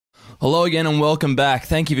Hello again and welcome back.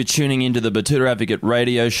 Thank you for tuning into the Batuta Advocate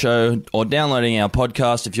radio show or downloading our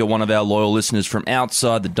podcast if you're one of our loyal listeners from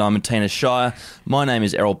outside the Diamantina Shire. My name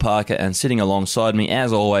is Errol Parker and sitting alongside me,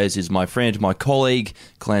 as always, is my friend, my colleague,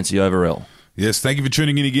 Clancy Overell. Yes, thank you for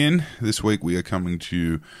tuning in again. This week we are coming to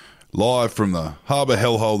you live from the harbour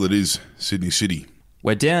hellhole that is Sydney City.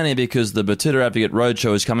 We're down here because the Batuta Advocate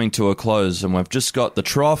roadshow is coming to a close and we've just got the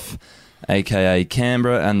Trough, aka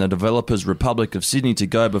Canberra, and the Developers Republic of Sydney to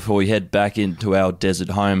go before we head back into our desert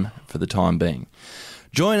home for the time being.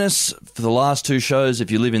 Join us for the last two shows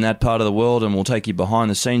if you live in that part of the world, and we'll take you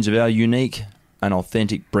behind the scenes of our unique and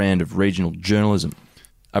authentic brand of regional journalism.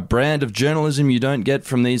 A brand of journalism you don't get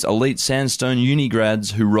from these elite sandstone uni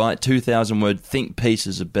grads who write 2,000-word think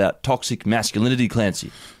pieces about toxic masculinity,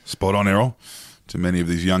 Clancy. Spot on, Errol. Too many of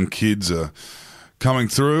these young kids are coming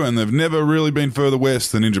through and they've never really been further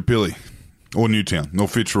west than Indooroopilly or Newtown, nor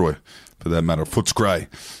Fitzroy, for that matter, Footscray.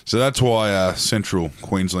 So that's why Central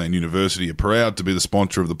Queensland University are proud to be the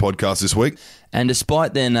sponsor of the podcast this week. And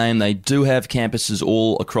despite their name, they do have campuses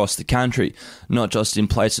all across the country, not just in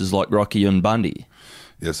places like Rocky and Bundy.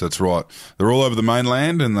 Yes, that's right. They're all over the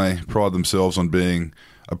mainland and they pride themselves on being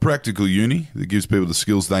a practical uni that gives people the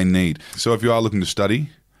skills they need. So if you are looking to study,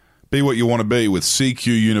 be what you want to be with CQ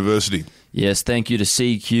University. Yes, thank you to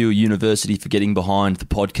CQ University for getting behind the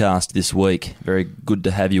podcast this week. Very good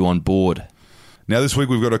to have you on board. Now this week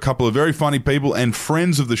we've got a couple of very funny people and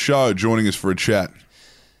friends of the show joining us for a chat.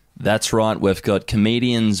 That's right, we've got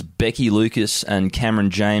comedians Becky Lucas and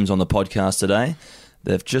Cameron James on the podcast today.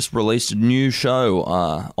 They've just released a new show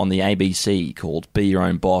on the ABC called Be Your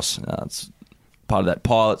Own Boss. It's part of that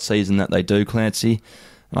pilot season that they do, Clancy.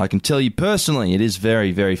 And I can tell you personally, it is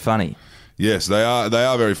very, very funny. Yes, they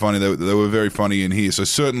are very funny. They were very funny in here. So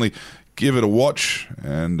certainly give it a watch.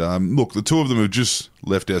 And look, the two of them have just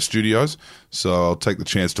left our studios. So I'll take the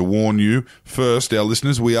chance to warn you first, our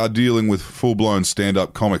listeners, we are dealing with full-blown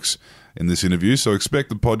stand-up comics in this interview. So expect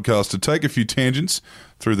the podcast to take a few tangents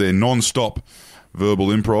through their non-stop verbal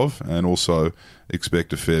improv, and also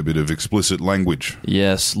expect a fair bit of explicit language.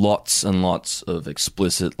 Yes, lots and lots of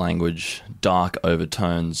explicit language, dark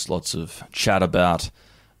overtones, lots of chat about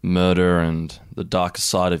murder and the darker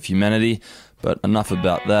side of humanity. But enough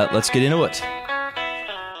about that. Let's get into it.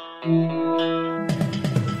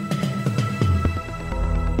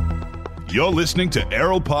 You're listening to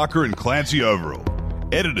Errol Parker and Clancy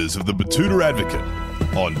Overell, editors of the Batuta Advocate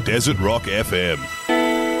on Desert Rock FM.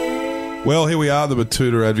 Well, here we are. The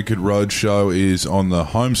Batuta Advocate Road Show is on the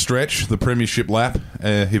home stretch, the premiership lap,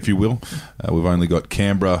 if you will. We've only got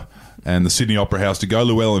Canberra and the Sydney Opera House to go.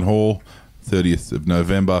 Llewellyn Hall, 30th of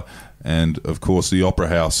November, and, of course, the Opera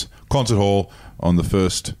House Concert Hall on the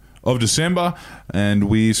 1st of December. And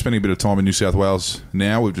we're spending a bit of time in New South Wales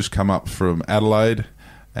now. We've just come up from Adelaide,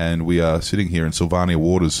 and we are sitting here in Sylvania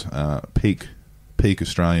Waters, peak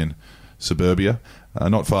Australian suburbia,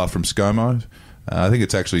 not far from ScoMo. I think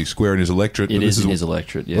it's actually square in his electorate. It is in his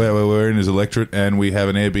electorate, yeah. We're in his electorate, and we have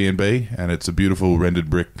an Airbnb, and it's a beautiful rendered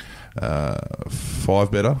brick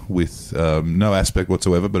 5-bedder with no aspect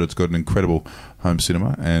whatsoever, but it's got an incredible home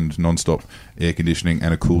cinema and non-stop air conditioning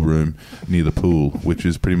and a cool room near the pool, which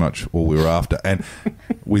is pretty much all we were after. And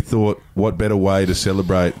we thought, what better way to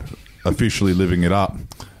celebrate officially living it up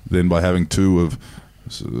than by having two of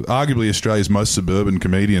arguably Australia's most suburban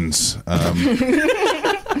comedians.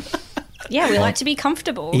 Yeah, we like to be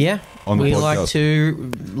comfortable. Yeah, we podcast. like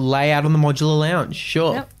to lay out on the modular lounge,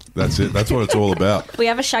 sure. Yep. That's it. That's what it's all about. We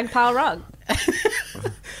have a shag pile rug.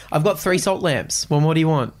 I've got 3 salt lamps. Well, what do you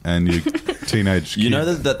want? And your teenage kid. You know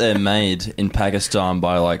that they're made in Pakistan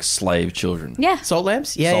by, like, slave children? Yeah. Salt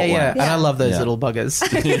lamps? Yeah, Salt yeah. lamps. And I love those Yeah. little buggers.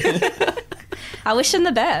 I wish them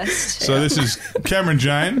the best. So this is Cameron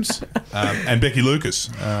James and Becky Lucas.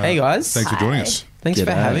 Hey, guys. Thanks for joining us. Thanks for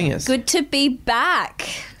G'day. having us. Good to be back.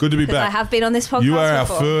 Good to be 'Cause back. I have been on this podcast You are our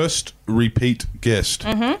before. first repeat guest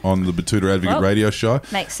on the Batuta Advocate Well, radio show.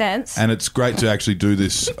 Makes sense. And it's great to actually do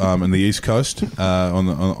this on the East Coast, on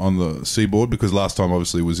the seaboard, because last time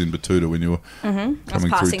obviously was in Batuta when you were coming I was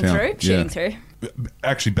passing through town. through, shooting through.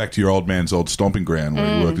 Actually, back to your old man's old stomping ground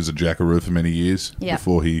where he worked as a jackaroo for many years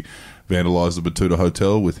before he vandalised the Batuta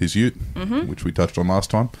Hotel with his ute, which we touched on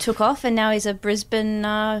last time. Took off, and now he's a Brisbane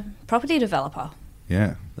property developer.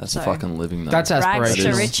 Yeah. That's So- a fucking living, though. That's Rags aspirations. to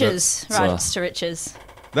is. riches. That's, Rags to riches.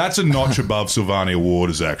 That's a notch above Sylvania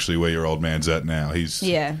Waters, actually, where your old man's at now. He's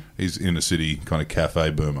in a city kind of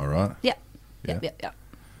cafe Burma, right? Yep. Yeah. Yep.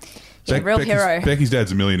 Yeah, real hero. Becky's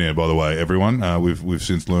dad's a millionaire, by the way, everyone. We've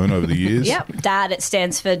since learned over the years. Yep. Dad, it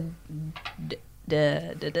stands for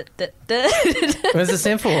What does it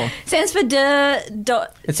stand for? Stands for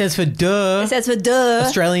dot. It stands for duh. It stands for duh.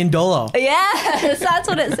 Australian dollar. Yes, that's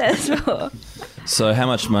what it stands for. So how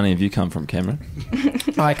much money have you come from, Cameron?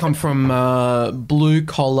 I come from blue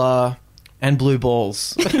collar and blue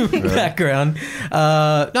balls background.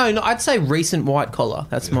 No, I'd say recent white collar.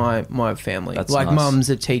 That's my family. That's like nice. mum's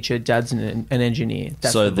a teacher, dad's an engineer.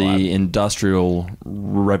 That's So the vibe. the Industrial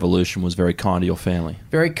Revolution was very kind to your family.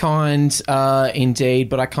 Very kind indeed,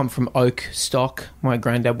 but I come from oak stock. My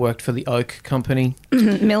granddad worked for the oak company.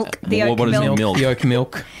 Milk. The Well, oak what is milk. milk? The oak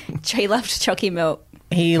milk. He loved chalky milk.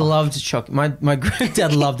 He loved chocky. My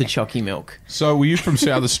granddad loved the chocky milk. So were you from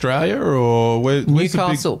South Australia or where's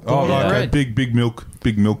Newcastle. The big, oh, Yeah. okay. Right. Big milk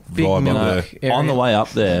Big vibe milk. up there. Area. On the way up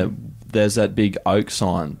there, there's that big oak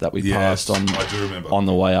sign that we Yes, passed on I do remember. on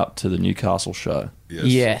the way up to the Newcastle show.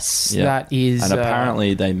 Yes, Yeah. that is. And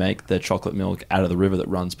apparently they make their chocolate milk out of the river that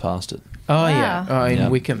runs past it. Oh yeah, Wow. in Yeah.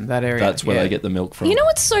 Wickham, that area. That's where yeah. they get the milk from. You know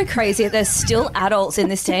what's so crazy? There's still adults in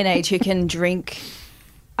this day and age who can drink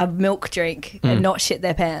a milk drink and not shit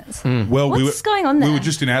their pants. Well, What's going on We there? were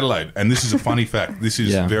just in Adelaide, and this is a funny fact. This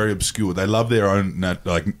is Yeah. very obscure. They love their own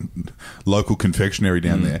local confectionery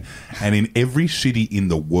down there, and in every city in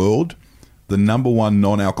the world, the number one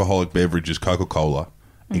non-alcoholic beverage is Coca-Cola,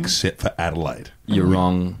 except for Adelaide. You're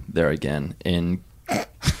wrong there again.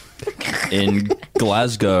 In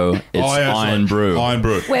Glasgow, it's Iron Brew. Iron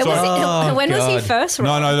Brew. Where was Oh, he? When was he God. first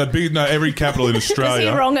wrong? No, every capital in Was he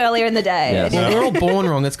Australia. wrong earlier in the day? Yes. Well, we're all born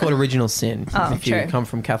wrong. It's called original sin. Oh, if you true. come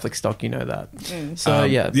from Catholic stock, you know that. So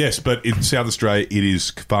yeah, Yes, but in South Australia, it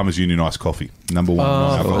is Farmers Union iced coffee, number one Oh,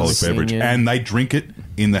 non-alcoholic I've seen, beverage, yeah. and they drink it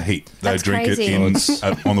in the heat. They That's drink crazy.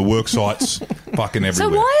 it on the work sites, fucking So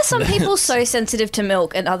everywhere. why are some people so sensitive to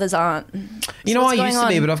milk and others aren't? you know what's I used to going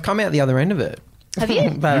be, on? but I've come out the other end of it. Have you?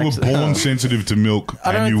 That You actually- were born sensitive to milk,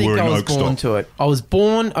 I don't and you think were I in was oak born stock. to it. I was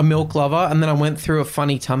born a milk lover, and then I went through a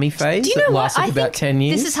funny tummy phase Do you that know what? lasted I about think 10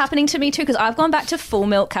 years. this is happening to me too because I've gone back to full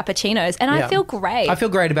milk cappuccinos and I Yeah. feel great. I feel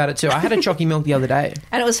great about it too. I had a chocky milk the other day.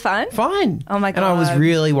 and it was fun. Fine. Oh my And I was God.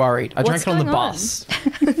 really worried. I What's drank it on the going on? bus.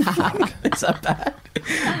 It's so bad.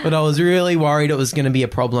 But I was really worried it was going to be a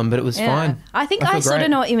problem, but it was Yeah. fine. I think I I feel sort great.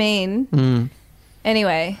 of know what you mean.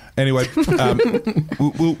 Anyway, Anyway,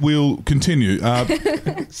 we'll continue.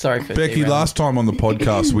 Sorry for Becky, derailing. last time on the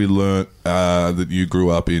podcast, we learnt that you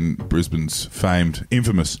grew up in Brisbane's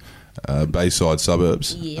infamous Bayside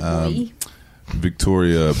suburbs, yeah, boy.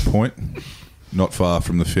 Victoria Point, not far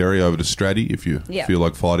from the ferry over to Stratty. If you Yeah. feel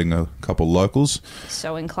like fighting a couple locals,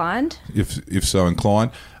 So inclined. if so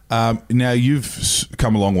inclined. Now you've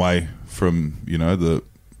come a long way from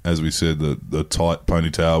as we said, the tight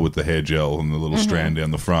ponytail with the hair gel and the little strand down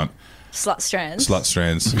the front. Slut strands. Slut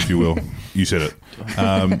strands, if you will. You said it.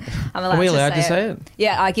 I'm Are we allowed to say it?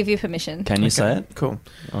 Yeah, I give you permission. Can you say it? Cool.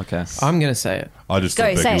 Okay. I'm going to say it. I just Go, thought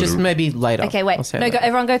Becky say it. would Just have- maybe later. Okay, wait. I'll say No, it go, later.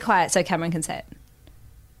 everyone go quiet so Cameron can say it.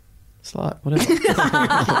 Slut, whatever.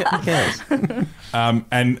 Who cares?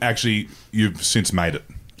 and actually, you've since made it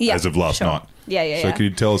Yeah, as of last sure. night. Yeah. So can you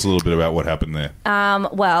tell us a little bit about what happened there?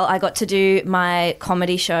 Well, I got to do my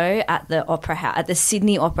comedy show at the Opera House, at the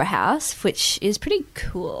Sydney Opera House, which is pretty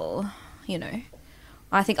cool.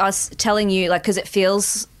 I think I was telling you, because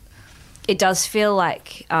it does feel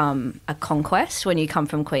like a conquest when you come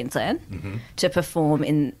from Queensland to perform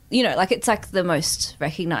in, it's like the most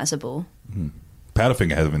recognisable.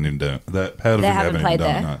 Powderfinger haven't even done that. Powderfinger They haven't even played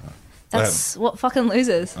done there. it, no. That's what fucking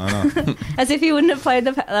losers. I know. As if you wouldn't have played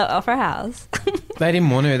the Opera House. They didn't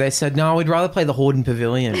want to. They said, no, we'd rather play the Horden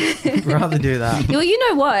Pavilion. We'd rather do that. Well, you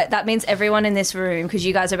know what? That means everyone in this room, because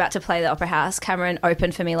you guys are about to play the Opera House. Cameron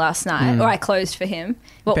opened for me last night, or I closed for him.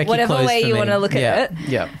 Well, Becky whatever closed way for you me. want to look Yeah, at it.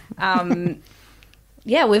 Yeah.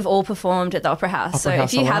 Yeah, we've all performed at the Opera House. Opera so House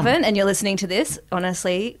if you alum. haven't and you're listening to this,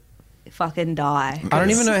 honestly, fucking die. I don't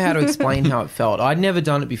even know how to explain how it felt. I'd never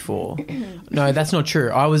done it before. No, that's not true.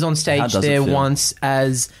 I was on How stage does it there feel? once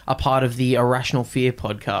as a part of the Irrational Fear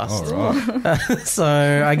podcast. All right. So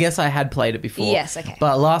I guess I had played it before. Yes, okay.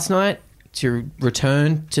 But last night, to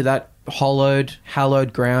return to that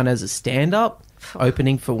hallowed ground as a stand-up,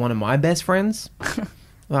 opening for one of my best friends,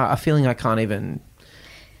 a feeling I can't even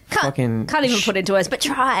fucking... Can't even put into words, but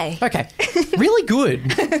try. Okay. Really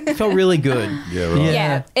good. Felt really good. Yeah, right.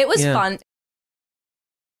 Yeah, it was Yeah. fun.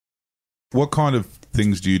 What kind of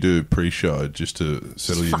things do you do pre-show just to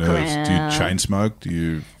settle your Fuck nerves? Do you around. chain smoke? Do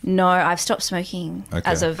you No, I've stopped smoking Okay.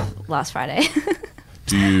 as of last Friday.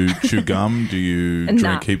 chew gum? Do you Nah.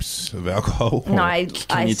 drink heaps of alcohol? No,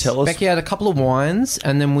 Can you tell us? Becky had a couple of wines,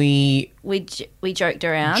 and then we we joked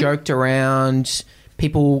around. joked around.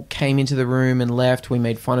 People came into the room and left. We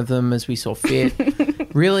made fun of them as we saw fit.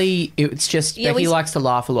 Really, it's just Yeah, Becky we- likes to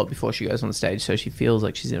laugh a lot before she goes on stage, so she feels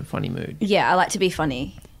like she's in a funny mood. Yeah, I like to be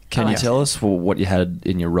funny. Can you tell us what you had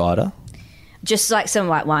in your rider? Just like some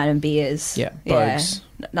white wine and beers. Yeah, bogues.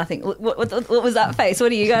 Nothing. What was that face? What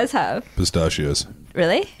do you guys have? Pistachios.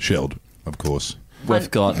 Really? Shelled, of course.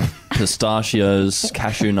 We've got pistachios,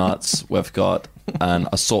 cashew nuts. We've got an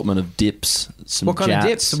assortment of dips. Some What kind jats. of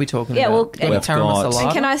dips are we talking Yeah, about? well, Like we've Tara got- Masala?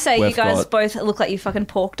 And can I say you We've guys got- both look like you fucking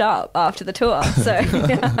porked up after the tour? So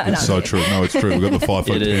It's so true. No, it's true. We've got the 5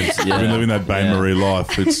 foot It 10. is, We've yeah. been living that Bain Yeah. Marie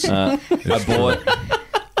life. It's,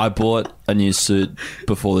 I bought a new suit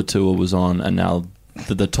before the tour was on, and now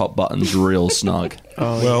the top button's real snug.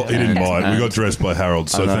 Oh, well, he didn't And- buy it. We and- got dressed by Harold,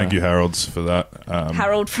 so I know. thank you, Harolds, for that.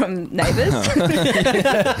 Harold from Neighbours.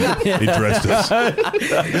 He dressed us. Times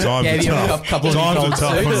Gave are you a tough. couple of Times are gold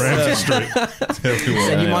tough on suits. Ramsey Street. Tell you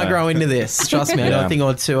what. And you might Yeah. grow into this. Trust me, I know Yeah. a thing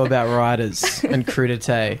or two about riders and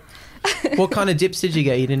crudité. What kind of dips did you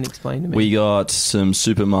get? You didn't explain to me. We got some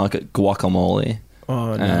supermarket guacamole,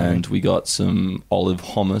 oh, no. and we got some olive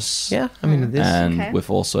hummus. Yeah, I mean, this. And Okay. we've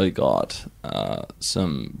also got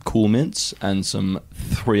some cool mints and some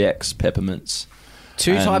 3X peppermints.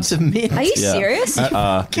 Two and- types of mint. Are you Yeah. serious?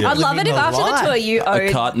 Yeah. I'd love it if Living the after the life. tour you A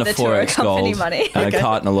owed carton the of tour 4X company gold money. and a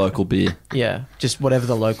carton of local beer. Yeah, just whatever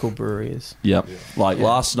the local brewery is. Yep. Like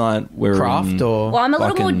last night we were Craft in, or... Well, I'm a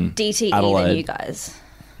little more Fucking DTE than Adelaide. you guys.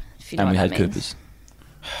 If you know and we what had that means. Coopers.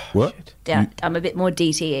 What? I'm a bit more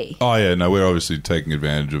DTE. Oh, yeah, no, we're obviously taking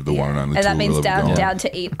advantage of the one and only And tour that means we'll ever down go on. down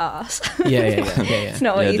to eat ass. Yeah. It's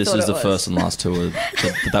not what Yeah, you this thought is it the was. first and last tour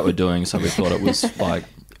that we're doing, so we thought it was like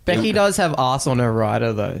Becky does have arse on her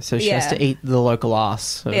rider, though, so she has Yeah. to eat the local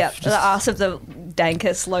arse. of Yeah, just- the ass of the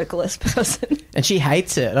dankest localist person. And she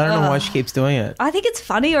hates it. I don't know why she keeps doing it. I think it's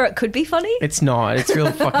funny, or it could be funny. It's not. It's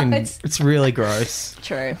real fucking... It's- it's really gross.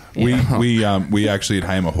 True. We actually at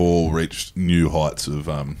Hamer Hall reached new heights of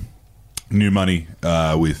new money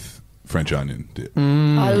with French onion dip.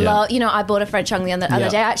 I love. You know, I bought a French onion the other Yeah.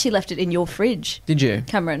 day. I actually left it in your fridge, Did you?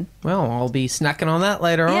 Cameron. Well, I'll be snacking on that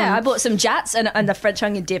later on. Yeah, I bought some jats and the French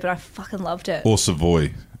onion dip, and I fucking loved it. Or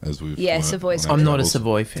Savoy, as we've Yeah, learnt Savoy's on our I'm not a travels.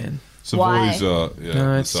 Savoy fan. Savoy's, Why? No,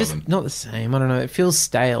 the it's southern. just not the same. I don't know. It feels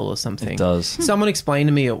stale or something. It does. Someone explained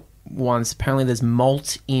to me once, apparently there's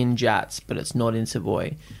malt in Jats, but it's not in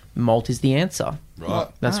Savoy. Malt is the answer. Right.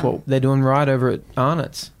 That's what they're doing right over at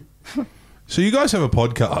Arnott's. So you guys have a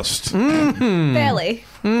podcast. Barely,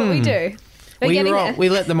 but we do. We're We, getting roll, there. we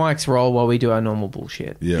let the mics roll while we do our normal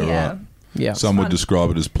bullshit. Yeah, Yeah. right. Yeah. Some would fun. describe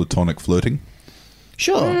it as platonic flirting,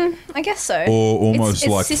 Sure. I guess so. or almost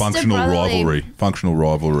It's like sister functional brotherly. rivalry. Functional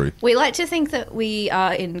rivalry. We like to think that we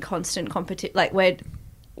are in constant competition. Like how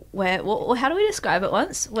do we describe it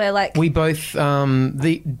once? We're like We both,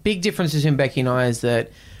 the big difference between Becky and I is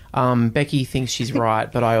that Becky thinks she's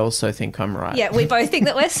right, but I also think I'm right. yeah, we both think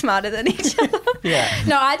that we're smarter than each other. Yeah.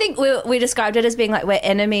 No, I think we described it as being like we're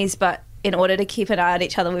enemies, but in order to keep an eye on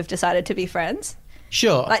each other, we've decided to be friends.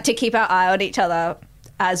 Sure. Like to keep our eye on each other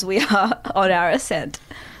as we are on our ascent.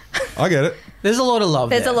 I get it. There's a lot of love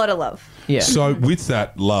There's there. a lot of love. Yeah. So with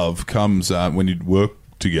that love comes when you work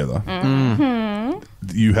together,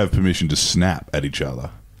 you have permission to snap at each other.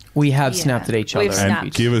 We have Yeah. snapped at each We've other. And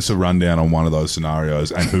snapped. give us a rundown on one of those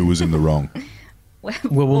scenarios and who was in the wrong. Well,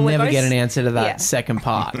 we'll we're never both- get an answer to that Yeah. second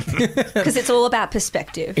part. Because it's all about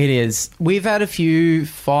perspective. It is. We've had a few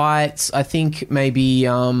fights. I think maybe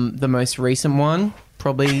the most recent one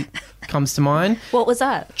probably comes to mind. What was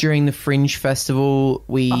that? During the Fringe Festival,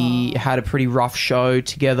 we had a pretty rough show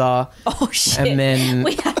together. Oh shit! And then-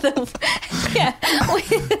 we had the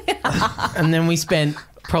And then we spent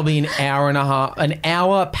probably an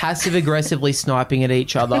hour passive aggressively sniping at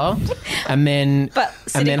each other, and then But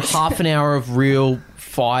half an hour of real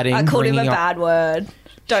fighting. I called him a bringing up- bad word.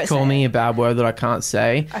 Don't Call say me it. a bad word that I can't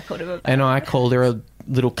say. I called him a bad And I called her a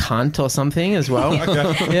little cunt or something as well.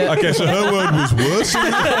 Okay, so her word was worse.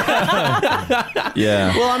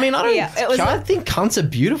 Yeah. Well, I mean, Yeah, it was I think cunt's a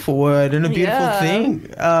beautiful word and a beautiful Yeah. thing.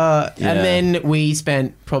 And then we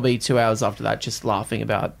spent probably 2 hours after that just laughing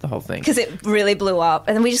about the whole thing. because it really blew up,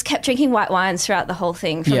 and then we just kept drinking white wines throughout the whole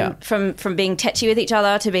thing. From being tetchy with each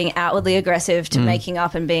other to being outwardly aggressive to making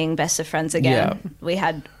up and being best of friends again. Yeah. We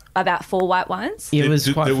had about 4 white wines. It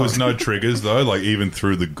was quite there fun. was no triggers though. Like even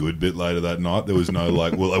through the good bit later that night, there was no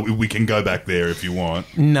like. Well, we can go back there if you want.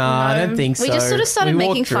 No, I don't think so. We just sort of started We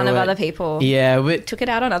walked making fun through of it. other people. Yeah, but Took it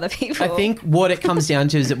out on other people. I think what it comes down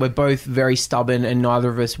to is that we're both very stubborn and neither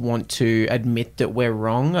of us want to admit that we're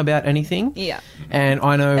wrong about anything. Yeah. And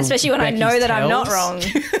I know... Especially when I know Becky's that I'm not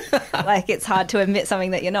tells. wrong. Like, it's hard to admit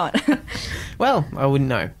something that you're not. Well, I wouldn't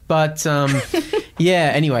know. But,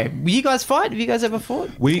 yeah, anyway. Will you guys fight? Have you guys ever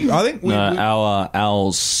fought?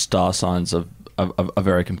 Our star signs are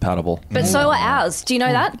very compatible. But so are ours. Do you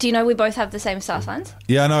know that? Do you know we both have the same star signs?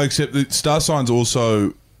 Yeah, I know, except that star signs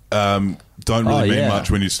also don't really mean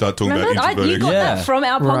much when you start talking Remember about that? You got that from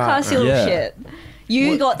our podcast, you little shit.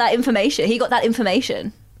 You got that information. He got that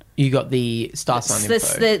information. You got the star sign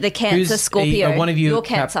info. The Cancer, Scorpio. One of you You're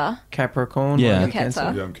Cancer. Capricorn. Yeah. You're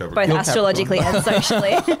Cancer. Yeah, I'm Capricorn. Both astrologically and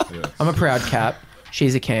socially. I'm a proud Cap.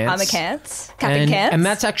 She's a Cancer. I'm a Cancer. Captain Cancer. And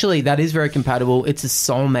that is very compatible. It's a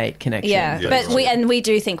soulmate connection. Yeah, but we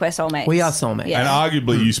do think we're soulmates. We are soulmates. Yeah. And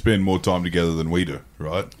arguably you spend more time together than we do,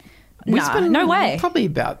 right? No way. Probably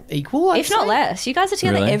about equal, if not less. You guys are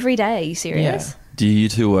together every day. Are you serious? Yeah. Do you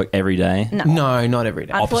two work every day? No, not every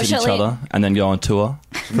day. Opposite each other and then go on tour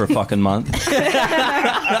for a fucking month?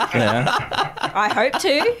 Yeah. I hope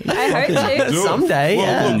to. Someday,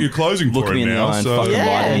 Well, look, you're closing Look for me him in the now, eye and so... fucking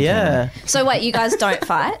Yeah, yeah. So wait, you guys don't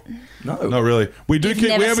fight? No. Not really. We do. You've We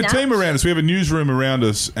never have a snapped? team around us. We have a newsroom around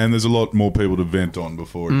us, and there's a lot more people to vent on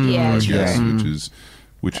before it Yeah, goes, true.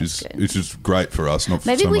 which is great for us. Not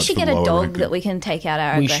Maybe so we much should for get a lower dog ranking. that we can take out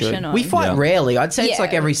our We aggression should. on. We fight Yeah. rarely. I'd say it's Yeah.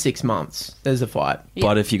 like every 6 months. There's a fight.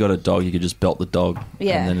 But if you got a dog, you could just belt the dog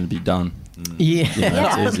Yeah. and then it'd be done. Yeah.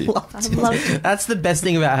 Yeah, it's easy. I love it. That's the best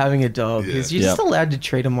thing about having a dog is you're just Yep. allowed to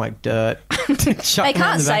treat them like dirt. They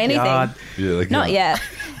can't say anything. Yeah, they Not can't. yet.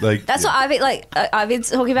 Like, That's what I've been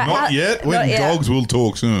talking about. Not yet. When dogs will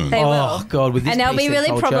talk soon. They will. Oh, God, with this And they'll be PC really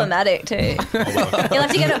culture. problematic too. You'll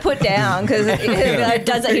have to get it put down because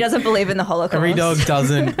he doesn't believe in the Holocaust. Every dog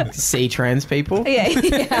doesn't see trans people. Yeah.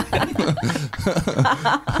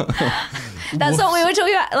 That's what we were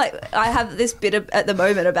talking about. Like, I have this bit at the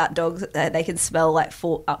moment about dogs that they can smell like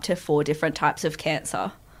up to 4 different types of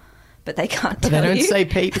cancer, but they can't But tell they don't you. say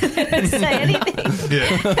peep. They don't say anything.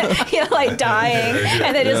 Yeah. You're like dying,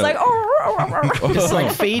 and they're just like, Just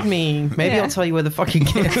like, feed me. Maybe Yeah. I'll tell you where the fucking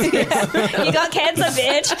cancer is. you got cancer,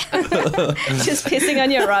 bitch. Just pissing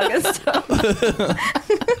on your rug and stuff.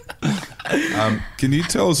 Can you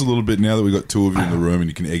tell us a little bit now that we've got 2 of you in the room and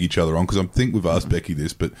you can egg each other on? Because I think we've asked Becky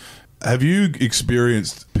this, but have you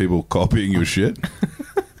experienced people copying your shit?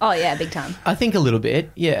 Oh yeah, big time. I think a little bit,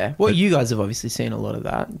 yeah. Well, you guys have obviously seen a lot of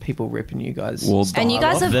that. People ripping you guys. Well, And you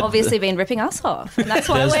guys have That- obviously been ripping us off. And that's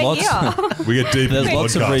why There's we're lots- here. We get deep There's in the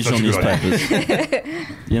lots of podcast. regional That's a good idea. newspapers.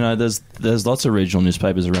 You know, there's lots of regional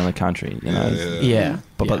newspapers around the country. You know, Yeah.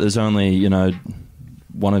 but there's only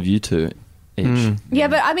one of you two each. Yeah,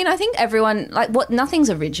 but I mean, I think everyone, nothing's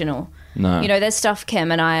original. No. You know, there's stuff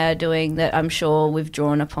Cam and I are doing that I'm sure we've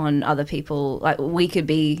drawn upon other people. Like, we could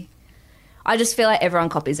be... I just feel like everyone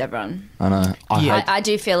copies everyone. I know. I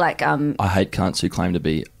do feel like... I hate cunts who claim to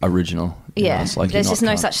be original. You know, yeah, it's like there's you're just not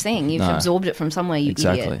no cunt. such thing. You've No. absorbed it from somewhere, you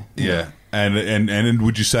Exactly. idiot. Yeah. And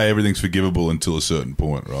would you say everything's forgivable until a certain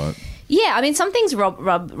point, right? Yeah, I mean, some things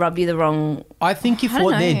rub you the wrong... I think if I don't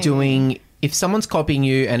what know. they're doing, if someone's copying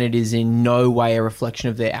you and it is in no way a reflection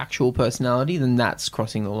of their actual personality, then that's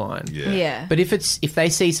crossing the line. Yeah. But if they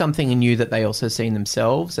see something in you that they also see in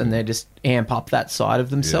themselves and they just amp up that side of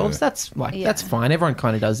themselves, Yeah. that's fine. Everyone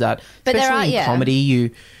kind of does that. But there Especially are- in yeah. comedy, you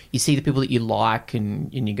see the people that you like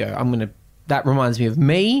and you go, that reminds me of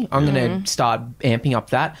me. I'm going to start amping up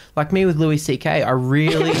that. Like me with Louis C.K., I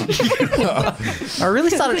really started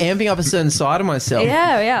amping up a certain side of myself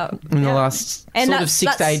yeah. in the last sort of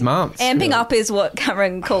 6 to 8 months. Amping up is what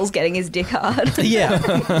Cameron calls getting his dick hard. Yeah.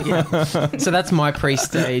 So that's my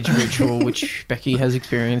pre-stage ritual, which Becky has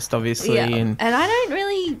experienced, obviously. Yeah. And And I don't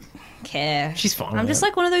really care. She's fine I'm with just it.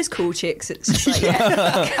 like one of those cool chicks. It's just like,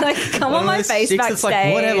 yeah. like come One on of my those face chicks backstage. that's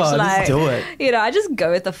like, whatever, just do it. You know, I just go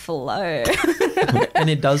with the flow. and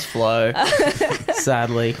it does flow,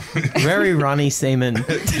 sadly. Very runny semen.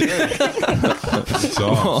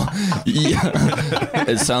 So, Yeah.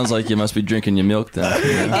 It sounds like you must be drinking your milk then.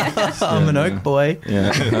 You know? I'm an oak boy.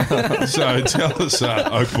 Yeah. so tell us,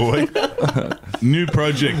 Oak Boy, new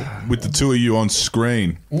project with the 2 of you on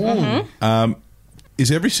screen. Is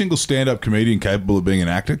every single stand-up comedian capable of being an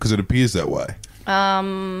actor? Because it appears that way.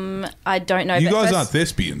 I don't know. You but guys first- aren't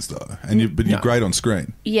thespians, though, but you're great on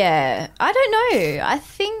screen. Yeah, I don't know.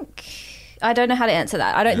 I don't know how to answer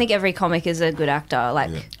that. I don't think every comic is a good actor. Like,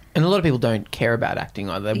 Yeah. And a lot of people don't care about acting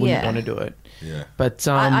either. They wouldn't Yeah. want to do it. Yeah. But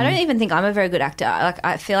I don't even think I'm a very good actor. Like,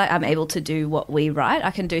 I feel like I'm able to do what we write.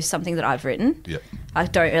 I can do something that I've written. Yep. I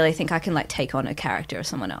don't really think I can like take on a character of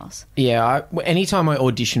someone else. yeah, anytime I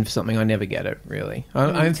audition for something, I never get it, really.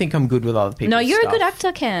 I don't think I'm good with other people. No, you're a good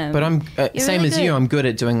actor, Cam. But I'm, You're same really as you, good. I'm good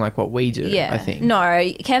at doing like what we do, Yeah. I think.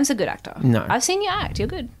 No, Cam's a good actor. No. I've seen you act. You're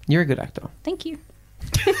good. You're a good actor. Thank you.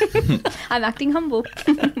 I'm acting humble.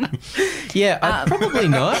 Yeah, probably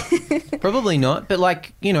not. Probably not. But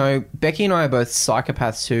like, you know, Becky and I are both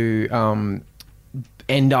psychopaths who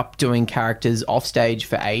end up doing characters off stage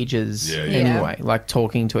for ages anyway, like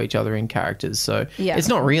talking to each other in characters. So it's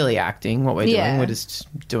not really acting what we're doing. We're just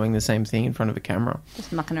doing the same thing in front of a camera.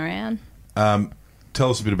 Just mucking around. Tell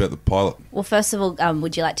us a bit about the pilot. Well, first of all,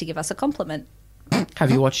 would you like to give us a compliment?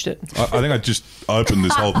 Have you watched it? I think I just opened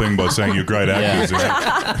this whole thing by saying you're great actors.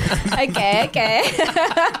 Okay.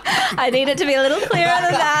 I need it to be a little clearer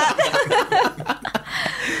than that.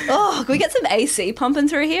 Oh, can we get some AC pumping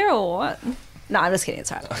through here or what? No, I'm just kidding.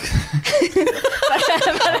 It's all right.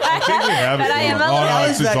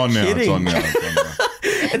 It's on now. It's on now.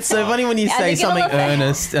 It's so funny when you say something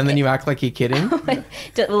earnest and then you act like you're kidding.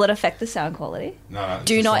 Will it affect the sound quality? No.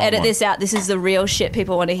 Do not edit this out. This is the real shit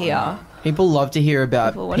people want to hear. People love to hear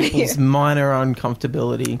about people's minor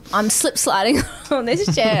uncomfortability. I'm slip sliding on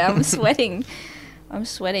this chair. I'm sweating.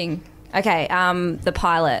 Okay, the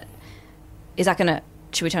pilot. Is that going to...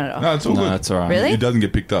 Should we turn it off? No, it's all good. No, it's all right. Really? It doesn't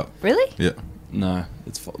get picked up. Really? Yeah. No,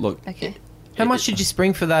 it's... Look... Okay. How much did you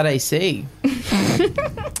spring for that AC?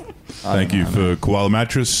 Thank you for Koala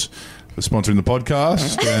Mattress for sponsoring the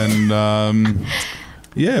podcast. And...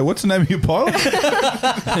 what's the name of your pilot?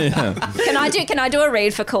 Can I do a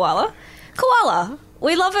read for Koala? Koala.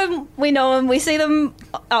 We love them. We know them. We see them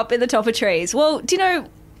up in the top of trees. Well, do you know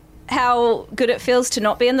how good it feels to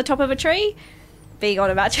not be in the top of a tree? Being on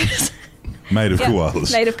a mattress. Made of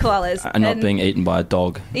koalas. Made of koalas. And not being eaten by a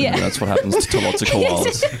dog. Yeah. That's what happens to lots of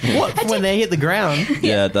koalas. What? When they hit the ground?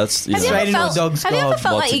 Yeah, that's... Have you Straight into a dog's ever gob.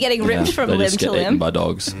 felt like you're getting ripped from they limb just to get eaten limb? by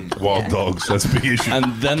dogs. Wild dogs. That's a big issue.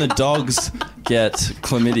 And then the dogs get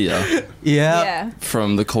chlamydia Yeah.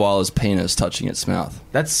 from the koala's penis touching its mouth.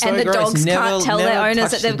 That's so And the gross. dogs can't tell their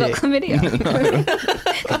owners that touch they've the got dick.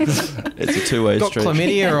 chlamydia. It's a two-way Got street.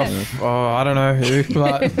 chlamydia off, I don't know who,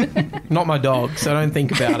 but not my dog, so don't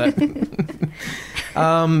think about it.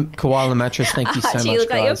 Koala Mattress, thank you so much, You look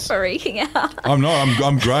like you're guys. freaking out. I'm not.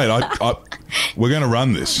 I'm great. We're going to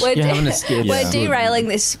run this. We're, You're having a skip. we're Yeah. derailing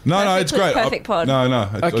this. No, it's great. Perfect pod. No.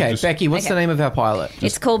 Okay, Becky, what's Okay. the name of our pilot?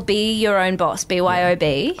 It's called Be Your Own Boss,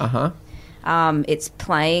 BYOB. Uh-huh. It's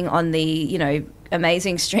playing on the,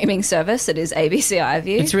 amazing streaming service that is ABC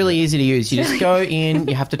iView. It's really easy to use. You just go in,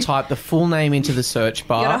 you have to type the full name into the search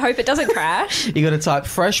bar. You gotta hope it doesn't crash. You gotta type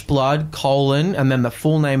fresh blood, : and then the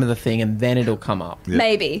full name of the thing, and then it'll come up.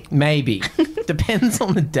 Maybe. Maybe. Depends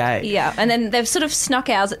on the day. Yeah, and then they've sort of snuck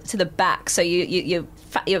ours to the back, so you're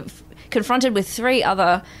confronted with 3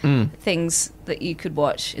 other things that you could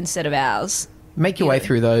watch instead of ours. Make your way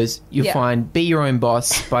through those. You'll Yeah. find Be Your Own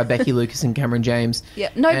Boss by Becky Lucas and Cameron James. Yeah,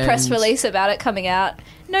 no And- press release about it coming out.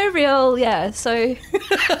 No real, so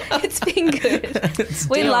it's been good.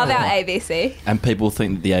 We love our ABC. And people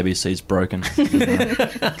think that the ABC's broken.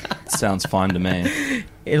 Sounds fine to me.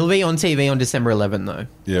 It'll be on TV on December 11th, though.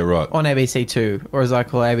 Yeah, right. On ABC 2, or as I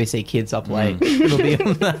call ABC Kids Up Late. It'll be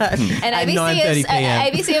on that And at ABC 9:30 is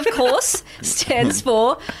p.m. ABC, of course, stands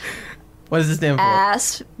for What does it stand for?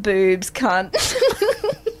 ass, boobs, cunt.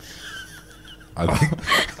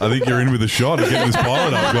 I think you're in with a shot of getting this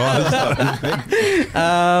pilot up,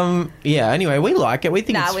 guys. Yeah, anyway, we like it. We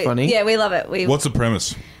think it's funny. Yeah, we love it. What's the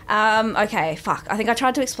premise? Okay, fuck. I think I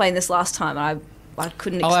tried to explain this last time and I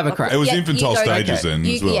couldn't. I'll have a crack. It was Yeah, infantile you go- stages then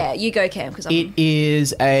as well. Yeah, you go, Cam. Because It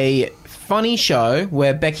is a funny show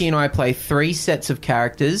where Becky and I play 3 sets of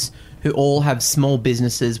characters who all have small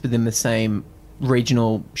businesses within the same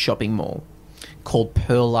regional shopping mall called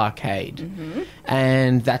Pearl Arcade.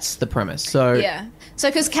 And that's the premise. So yeah. So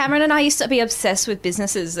because Cameron and I used to be obsessed with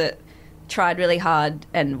businesses that tried really hard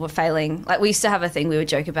and were failing. Like we used to have a thing we would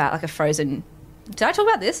joke about, like a frozen. Did I talk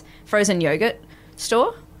about this? Frozen yogurt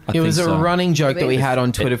store. I it was a think so. running joke that we had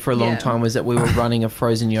on Twitter for a long Yeah. time, was that we were running a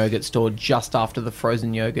frozen yogurt store just after the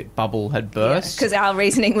frozen yogurt bubble had burst. Because our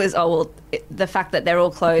reasoning was, the fact that they're all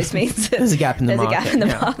closed means that There's a gap in the there's market. a gap in the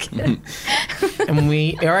Yeah. market.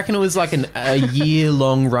 And I reckon it was like a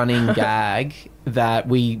year-long running gag that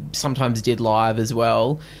we sometimes did live as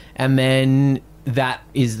well. And then that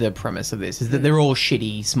is the premise of this, is that they're all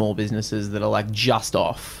shitty small businesses that are like just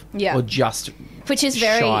off. Yeah. Or just Which is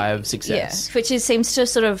very shy of success. Yeah, which seems to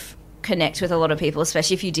sort of connect with a lot of people,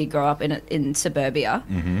 especially if you did grow up in suburbia.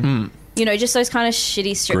 Mm-hmm. Just those kind of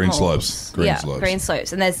shitty strip Green malls. slopes. Green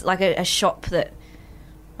slopes. And there's like a shop that,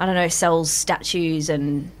 I don't know, sells statues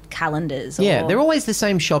and calendars. Yeah, or, they're always the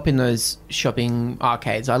same shop in those shopping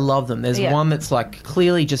arcades. I love them. There's Yeah. one that's like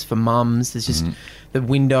clearly just for mums. There's just the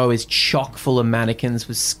window is chock full of mannequins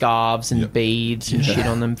with scarves and beads and shit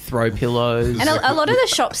on them, throw pillows. And a lot of the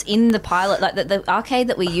shops in the pilot, like the arcade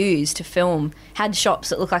that we used to film, had shops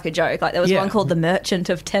that looked like a joke. Like there was Yeah. one called the Merchant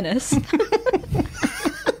of Tennis.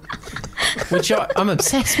 Which I'm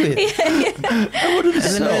obsessed with. And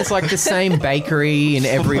then there's like the same bakery in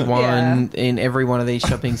every one of these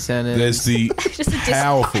shopping centres. There's the Just a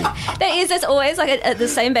powerful. There's always like the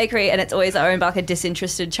same bakery, and it's always owned by like a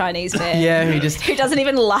disinterested Chinese man. Yeah, who just who doesn't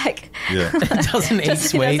even like Yeah. doesn't eat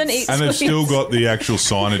sweets. doesn't eat And they've still got the actual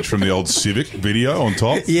signage from the old Civic video on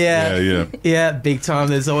top. Yeah. Yeah. Yeah, big time.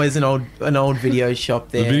 There's always an old video shop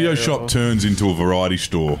there. The video shop turns into a variety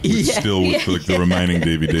store with the remaining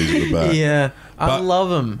DVDs at the back. Yeah, I But- love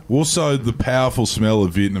them. Also, the powerful smell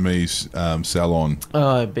of Vietnamese salon,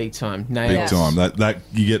 Oh, big time. big Nails. time.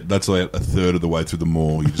 That's like a third of the way through the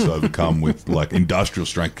mall. You just overcome with like industrial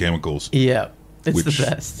strength chemicals, Yeah, it's which the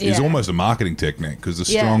best. is Yeah. almost a marketing technique because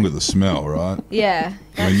the Yeah. stronger the smell, right? Yeah,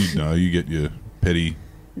 And you get your petty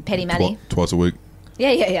Petty Matty. twice a week.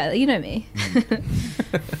 Yeah. You know me.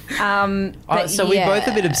 But So we're both a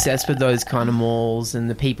yeah. bit obsessed with those kind of malls and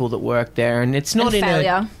the people that work there, and it's not And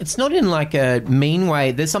failure. it's not in like a mean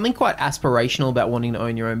way. There's something quite aspirational about wanting to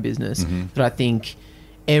own your own business that I think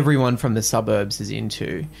everyone from the suburbs is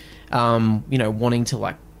into. Wanting to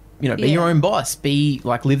like, be Yeah. your own boss,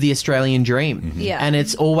 live the Australian dream. Yeah. And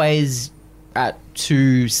it's always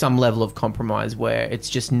to some level of compromise where it's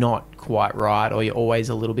just not quite right, or you're always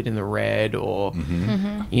a little bit in the red, or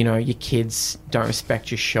your kids don't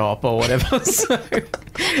respect your shop or whatever. So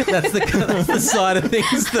that's the side of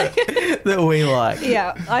things that we like.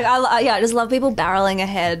 Yeah, I just love people barreling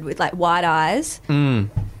ahead with like wide eyes.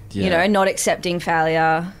 Yeah. Not accepting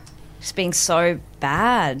failure, just being so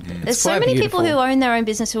bad. There's so quite many beautiful. people who own their own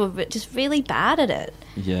business who are just really bad at it.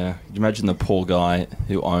 Yeah, you imagine the poor guy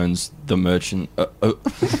who owns the Merchant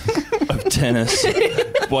of Tennis.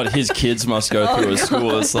 What his kids must go through at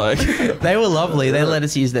school. It's like, They were lovely. They let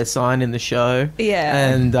us use their sign in the show. Yeah.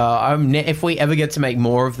 And if we ever get to make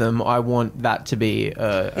more of them, I want that to be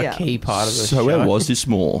a Yeah. key part of the show. so where was this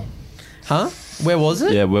mall? Huh? Where was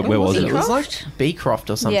it? Yeah, where was it? It was like Beecroft? Beecroft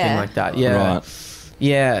or something Yeah. like that. Yeah. Right.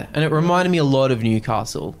 Yeah, and it reminded me a lot of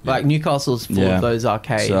Newcastle. Like Newcastle's full Yeah. of those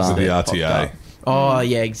arcades. So- that The popped RTA. up. Oh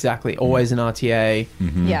yeah, exactly. Always an RTA.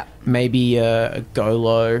 Yeah. Maybe a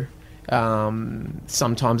Golo.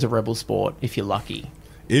 Sometimes a Rebel Sport if you're lucky.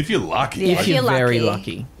 If you're lucky. Yeah. If you're very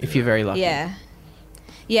lucky. lucky. If you're very lucky. Yeah.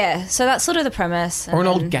 Yeah, so that's sort of the premise. Or an and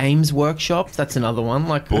old then- games workshop. That's another one.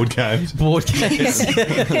 Like Board games. Board games.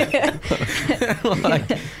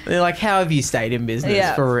 They're like, how have you stayed in business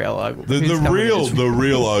Yeah. for real? Like, The who's coming real to- the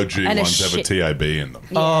real OG And a ones have a shit- TAB in them.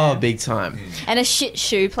 Oh, big time. And a shit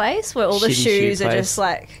shoe place where all the Shitty shoe shoes are place. just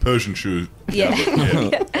like, Persian shoes.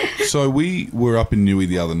 yeah. So we were up in Newey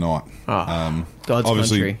the other night. God's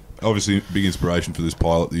country. Obviously, big inspiration for this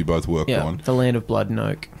pilot that you both worked Yeah, on. the land of blood and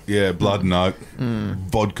oak. Yeah, blood and oak,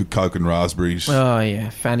 vodka, coke, and raspberries. Oh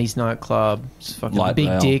yeah, Fanny's nightclub. It's fucking Light Big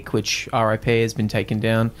rail. Dick, which RIP has been taken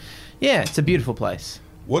down. Yeah, it's a beautiful place.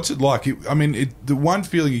 What's it like? The one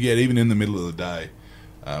feeling you get, even in the middle of the day,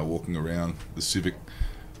 walking around the Civic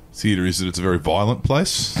Theatre, is that it's a very violent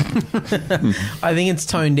place. I think it's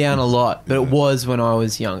toned down a lot, but it was when I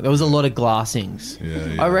was young. There was a lot of glassings.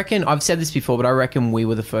 Yeah. I reckon, I've said this before, but I reckon we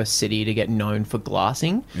were the first city to get known for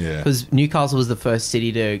glassing. Yeah. Because Newcastle was the first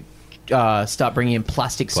city to start bringing in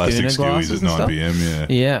plastic Plastic schooner skewies glasses at and 9 stuff. p.m. Yeah.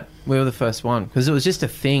 Yeah, we were the first one. Because it was just a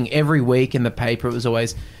thing. Every week in the paper, it was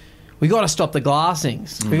always, we got to stop the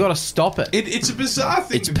glassings. We got to stop it. It's a bizarre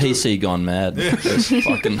thing. It's to do. PC gone mad. It's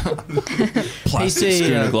fucking plastic PC,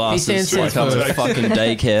 schooner glasses. PC Like I'm stands a for- fucking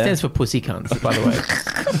daycare. Stands for pussy cunts, by the way.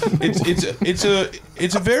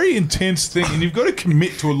 It's a very intense thing, and you've got to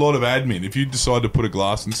commit to a lot of admin if you decide to put a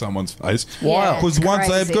glass in someone's face. Yeah, Because it's once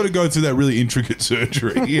they've crazy. got to go through that really intricate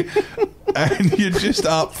surgery, and you're just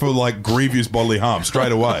up for like grievous bodily harm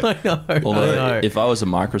straight away. Although, if I was a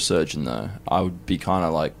microsurgeon, though, I would be kind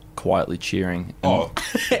of like quietly cheering. And, Oh,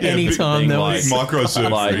 yeah, Anytime there big was-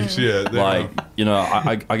 microsurgeries, yeah, they're-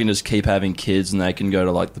 like, I can just keep having kids, and they can go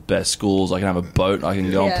to like the best schools. I can have a boat. I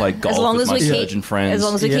can go and Yeah. play golf as long with as my we surgeon keep, friends. As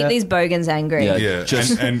long as we Yeah. keep these bogans angry. yeah, Yeah,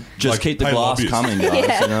 just and just like, keep the pay glass lobbyists. coming, guys.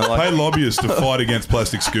 Yeah. You know, like, pay lobbyists to fight against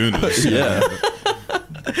plastic schooners. yeah.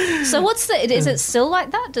 So what's is it still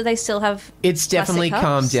like that? Do they still have It's definitely plastic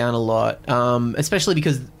calmed cups? down a lot, especially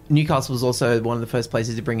because Newcastle was also one of the first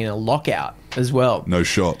places to bring in a lockout as well. No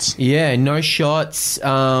shots. Yeah, no shots,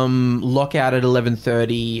 lockout at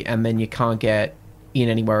 11:30, and then you can't get in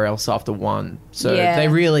anywhere else after one. So Yeah. they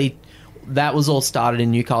really... That was all started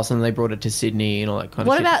in Newcastle, and they brought it to Sydney and all that kind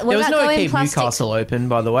What of about- shit. what There was about no going keep plastic? Newcastle open,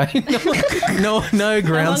 by the way. no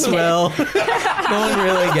groundswell. No one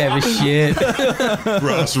really gave a shit.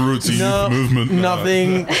 Grassroots No, youth movement.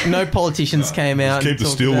 nothing. No politicians came out. Keep and the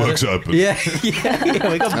talked about steelworks it. open. Yeah,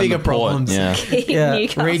 we got bigger the port, problems. yeah. Yeah,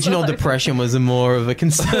 Newcastle regional open. depression was more of a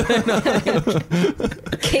concern.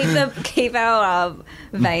 Keep our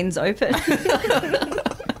veins open.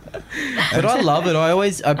 But I love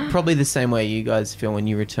it. I'm probably the same way you guys feel when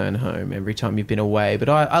you return home every time you've been away. But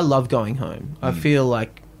I love going home. I feel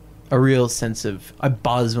like a real sense of... I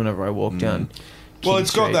buzz whenever I walk down. Well, King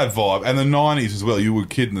it's got Street. that vibe, and the '90s as well. You were a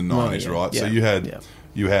kid in the '90s, yeah, right? So yeah,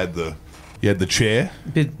 you had the chair.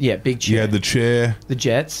 Big chair. You had the chair. The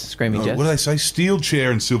Jets, Screaming Jets. What do they say? Steel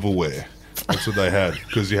chair and silverware. That's what they had,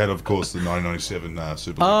 because you had, of course, the 1997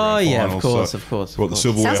 Super League Oh, Grand yeah, of Finals, course, so of course, of brought the course.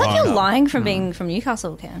 silverware Sounds like home. you're lying from being from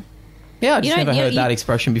Newcastle, Cam. Yeah, I just You don't- never you- heard you- that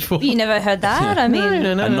expression before. You never heard that? I mean,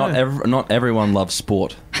 no. And not everyone loves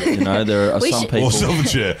sport. You know, there are We some should- people. Or silver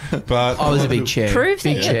chair. But I was a big chair. Prove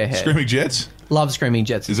big that- chair head. Screaming Jets? Love Screaming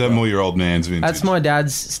Jets. Is as that well. more your old man's vintage? That's my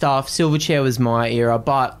dad's stuff. Silverchair was my era,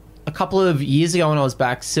 but a couple of years ago when I was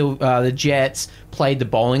back, the Jets played the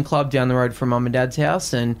bowling club down the road from Mum and Dad's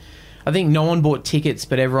house, and I think no one bought tickets,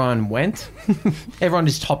 but everyone went. Everyone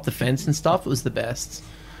just topped the fence and stuff. It was the best.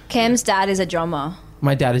 Cam's dad is a drummer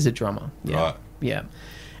My dad is a drummer. Yeah. Right. Yeah.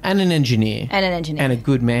 And an engineer. and an engineer. And a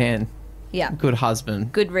good man. yeah, Good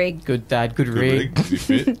husband. good rig. Good dad. Good Good rig. rig. Is he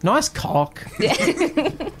fit? Nice cock.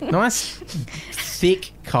 Nice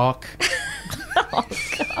thick cock.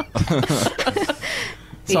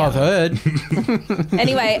 So Yeah. I've heard.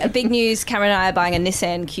 Anyway, a big news. Cameron and I are buying a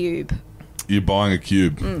Nissan Cube. You're buying a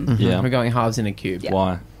cube. Yeah. We're going halves in a cube.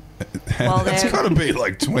 Why? Well, That's they're- got to be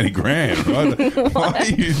like 20 grand, right? Why are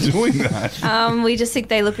you doing that? We just think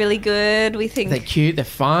they look really good. We think They're cute, they're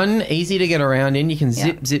fun, easy to get around in. You can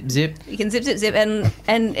zip, Yeah. zip, zip. you can zip, zip, zip,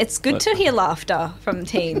 and it's good to hear laughter from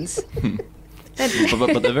teens.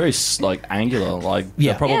 But they're very like angular. Like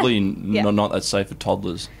Yeah. they're probably Yeah. not that safe for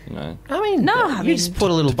toddlers. You know. I mean, No, you I mean- just put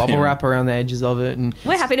a little bubble wrap around the edges of it, and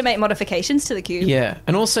We're happy to make modifications to the Cube. yeah.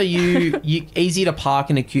 And also, you easy to park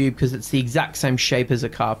in a cube because it's the exact same shape as a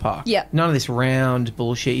car park. Yeah. None of this round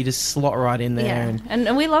bullshit. You just slot right in there, Yeah, and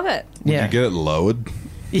and we love it. yeah, You get it lowered.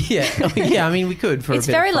 yeah, yeah. I mean, we could for It's a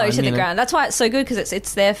bit very of low fun, to the you know? ground. That's why it's so good because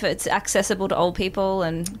it's there for it's accessible to old people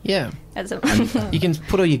and Yeah, as a, you can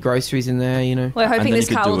put all your groceries in there. You know, we're And hoping then this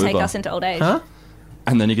you could car do will take Uber. us into old age. huh?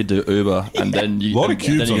 And then you could do Uber, and then you Lot of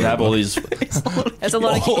cubes then you on have that all one. these There's a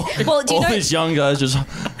lot of well, do you all know? these young guys just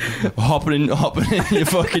hopping in your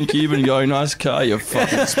fucking cube and going, "Nice car, you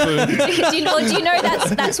fucking spoon." do you know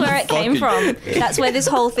that's where it came from? That's where this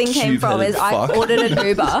whole thing came from. Is I Fuck. ordered an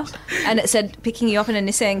Uber and it said picking you up in a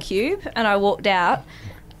Nissan Cube, and I walked out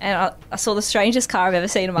and I saw the strangest car I've ever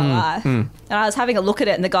seen in my life. And I was having a look at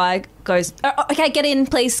it, and the guy goes, "Oh, okay, get in,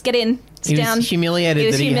 please, get in, sit He down." was humiliated He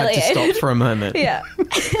was that he had to humiliated. stop for a moment. Yeah,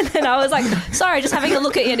 and I was like, "Sorry, just having a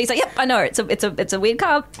look at you." And he's like, "Yep, I know it's a weird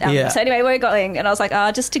car." Yeah. So anyway, where are we going? And I was like,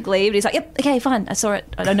 just to Glebe. And he's like, "Yep, okay, fine. I saw it.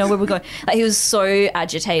 I don't know where we're going." Like he was so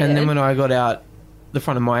agitated. And then when I got out the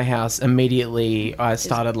front of my house, immediately I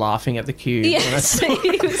started laughing at the cube. When I yes, saw-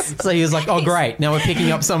 he was. So he was like, "Oh, great! Now we're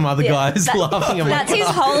picking up some other Yeah, guys that- laughing at my That's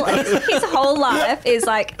his whole life is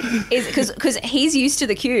because he's used to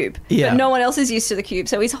the cube, Yeah. but no one else is used to the cube.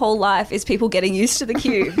 So his whole life is people getting used to the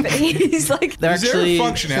cube. But he's like, They're Is there actually a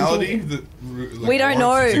functionality that like, We don't warrants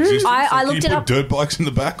know. its existence? I Like, looked can it you up. put dirt bikes in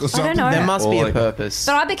the back or something? know. There must be Or a like- purpose.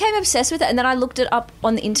 But I became obsessed with it, and then I looked it up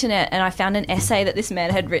on the internet, and I found an essay that this man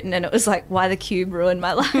had written, and it was like, "Why the cube ruined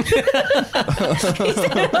my life."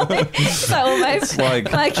 So all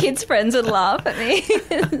like- my kids' friends would laugh at me.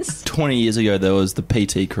 20 years ago, there was the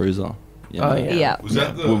PT Cruiser. You know, Oh, yeah. Yeah, Was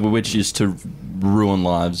that the... which used to ruin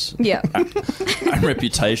lives yeah. and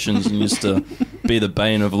reputations, and used to be the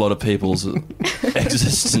bane of a lot of people's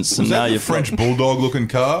existence. And Was now that you're the French bulldog looking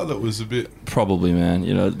car that was a bit... probably, man.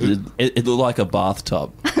 You know, it looked like a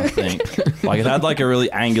bathtub. I think, like it had like a really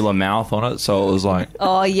angular mouth on it, so it was like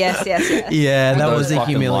Oh yes. Yeah, that Those was a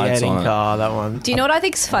fucking lights humiliating on it. car. That one. Do you know what I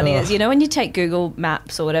think's funny is, you know, when you take Google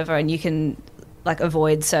Maps or whatever and you can like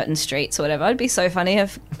avoid certain streets or whatever, it'd be so funny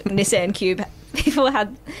if Nissan Cube people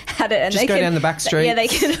had it and Just they go could, down the back street. Yeah, they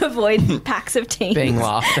could avoid packs of teens. Being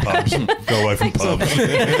laughed at. Pubs. Go away from pubs.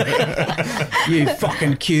 You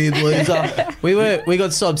fucking cube loser. We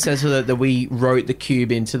got so obsessed with it that we wrote the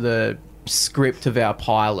cube into the script of our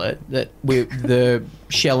pilot that the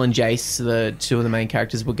Shell and Jace, the two of the main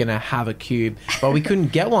characters, were going to have a cube, but we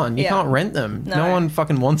couldn't get one. You can't rent them. No one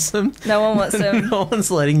fucking wants them. No one wants them. No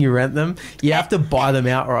one's letting you rent them. You have to buy them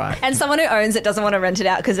outright. And someone who owns it doesn't want to rent it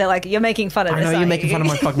out because they're like, you're making fun of this. I know you're making fun of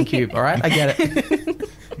my fucking cube, all right? I get it.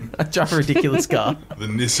 I drive a ridiculous car. The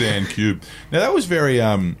Nissan Cube. Now, that was very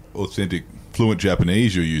authentic, fluent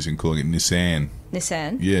Japanese you're using, calling it Nissan.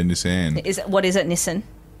 Nissan? Yeah, Nissan. What is it, Nissan?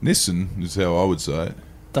 Nissan is how I would say it.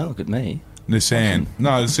 Don't look at me. Nissan.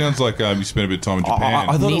 No, it sounds like you spent a bit of time in Japan.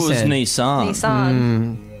 I thought it was Nissan.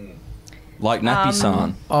 Nissan. Like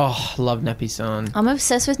Nappy-san. Oh, love Nappy-san. I'm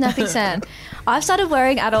obsessed with Nappy-san. I've started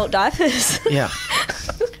wearing adult diapers. Yeah.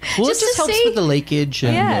 Well, Just it just to helps see- with the leakage.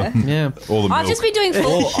 And, Yeah. All the milk. I've just been doing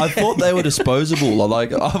full... Well, I thought they were disposable.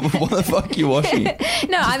 Like, what the fuck are you washing? No,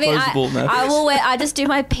 I mean, Disposable nappies. I will wear... I just do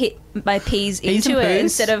my peas Peas into and it poos?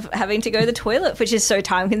 instead of having to go to the toilet, which is so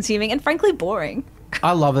time-consuming and frankly boring.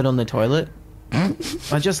 I love it on the toilet.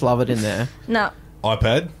 I just love it in there. No.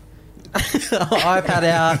 iPad? iPad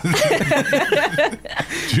out. Do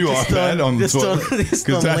you iPad on the just on- toilet? just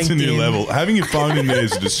Because on that's a new LinkedIn. level. Having your phone in there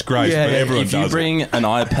is a disgrace, Yeah, but yeah, everyone If you does bring an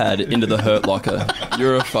iPad into the Hurt Locker,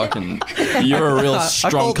 you're a real I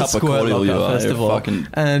strong call it the cup of squirt cordial. locker, You are. first You're of all. fucking.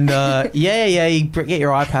 And you get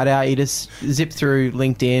your iPad out, you just zip through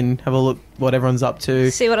LinkedIn, have a look what everyone's up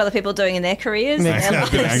to. See what other people are doing in their careers. Yeah. and their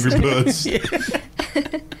a bit lives. Angry Birds.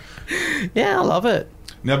 Yeah, I love it.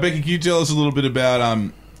 Now, Becky, can you tell us a little bit about,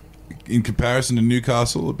 in comparison to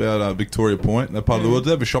Newcastle, about Victoria Point, that part of the world? Do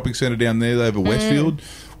they have a shopping centre down there? They have a Westfield.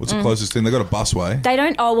 What's the closest thing? They got a busway. They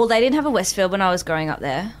don't... Oh, well, they didn't have a Westfield when I was growing up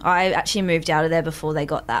there. I actually moved out of there before they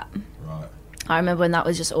got that. Right. I remember when that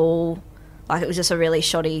was just all... Like, it was just a really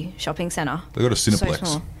shoddy shopping centre. They got a So Cineplex.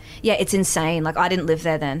 small. Yeah, it's insane. Like, I didn't live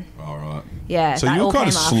there then. All right. Yeah, So that you're all kind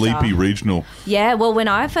of came after. sleepy regional. Yeah, well, when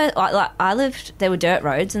I first... Like, I lived... There were dirt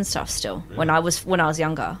roads and stuff still when I was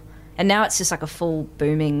younger. And now it's just like a full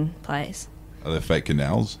booming place. Are there fake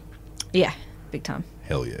canals? Yeah, big time.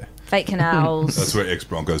 Hell yeah. Fake canals. That's where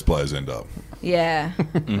ex-Broncos players end up. Yeah.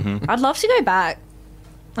 I'd love to go back.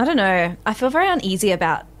 I don't know. I feel very uneasy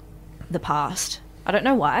about the past. I don't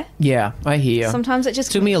know why. Yeah, I hear. Sometimes it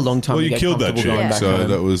just took me a long time Well, to you get killed that comfortable chick, going back so home.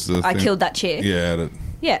 that was the I thing. killed that chick. Yeah,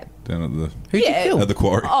 Yeah. down at the Who'd Yeah. you kill? at the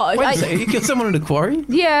quarry. Oh, Wait a second, you killed someone at a quarry?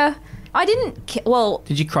 yeah. I didn't. Well,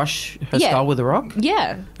 Did you crush her Yeah. skull with a rock?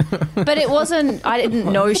 yeah. But it wasn't. I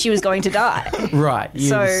didn't know she was going to die. Right, you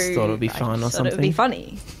so just thought it would be I fun or thought something. it would be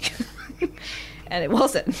funny. And it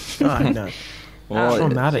wasn't. Oh, no. Well,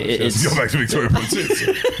 traumatic. it's Go back to Victoria Point.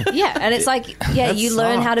 Yeah, and it's like, yeah, That you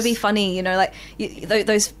learn how to be sucks. funny, you know, like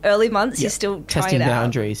those early months, you're still trying Testing it out.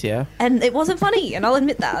 boundaries, yeah. And it wasn't funny, and I'll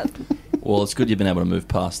admit that. well, it's good you've been able to move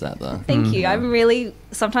past that, though. Thank you. I'm really,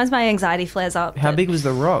 sometimes my anxiety flares up. How but big was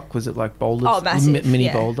the rock? Was it like boulders? Oh, massive, Mini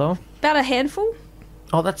yeah. boulder? About a handful?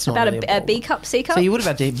 Oh, that's not About really a boulder. B cup, C cup? So you would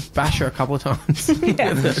have had to bash her a couple of times.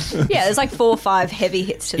 Yeah, there's like 4 or 5 heavy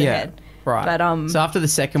hits to the head. Right. But, so after the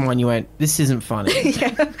second one, you went, this isn't funny.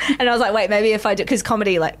 Yeah. And I was like, wait, maybe if I do, because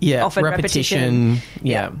comedy, like, Yeah, often repetition.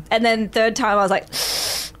 Yeah. And then third time, I was like,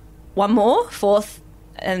 one more, fourth,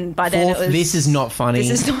 and by then it Fourth, was... this is not funny.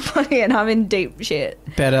 This is not funny, and I'm in deep shit.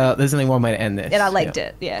 Better. There's only one way to end this. And I legged Yeah.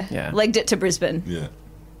 it, yeah. Yeah. Legged it to Brisbane Yeah.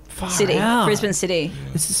 Far City. out. Brisbane City.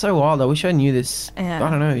 This is so wild. I wish I knew this, Yeah.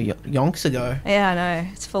 I don't know, yonks ago. Yeah, I know.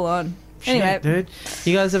 It's full on. Shit, Anyway, dude.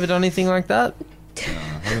 You guys ever done anything like that?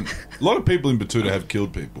 A lot of people in Batuta have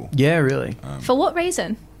killed people. Yeah, really. for what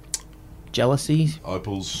reason? Jealousy?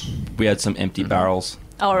 Opals. We had some empty barrels.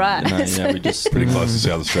 All right. We just. Pretty close to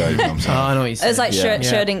South Australia, you know what I'm Oh, saying? I know what you're saying. It's like Yeah.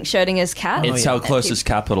 Schrödinger's cat. It's yeah. our closest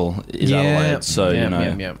capital is Yeah. Adelaide, so Yeah, you know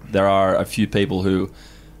yeah, yeah. there are a few people who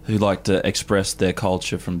like to express their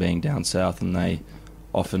culture from being down south, and they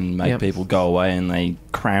often make Yep. people go away and they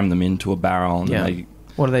cram them into a barrel and Yeah. they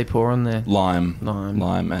What do they pour on there? lime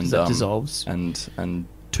Lime. and That dissolves. and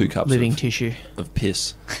 2 cups Living of, tissue. of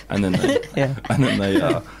piss, and then they Yeah. and then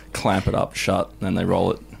they clamp it up shut, and then they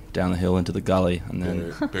roll it down the hill into the gully, and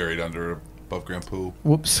then Buried under a above ground pool.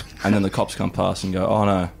 Whoops. and then the cops come past and go, oh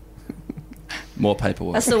no, more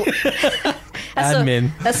paperwork. That's the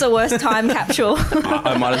Admin. That's the worst time capsule.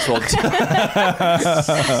 I might as well.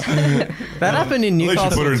 That happened in At least you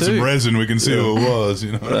Newcastle put her in too. some resin, we can see who it was,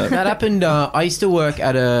 you know. That happened. I used to work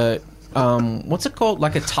at a what's it called?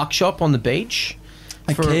 Like a tuck shop on the beach.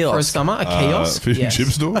 For a kiosk. summer, a kiosk, Fish Yes. and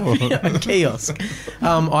chip store? A kiosk.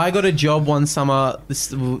 I got a job one summer.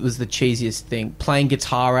 This was the cheesiest thing: playing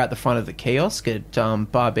guitar out the front of the kiosk at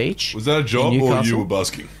Bar Beach. Was that a in job or Newcastle. you were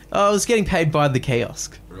busking? I was getting paid by the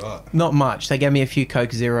kiosk. Right. Not much. They gave me a few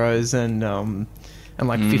Coke Zeros and and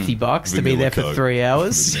like $50 to be Vanilla there for Coke. 3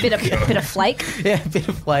 hours. Bit of flake. Yeah, a bit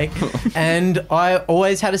of flake. And I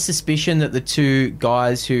always had a suspicion that the two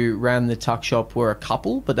guys who ran the tuck shop were a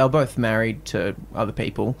couple, but they were both married to other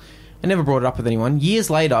people. I never brought it up with anyone. Years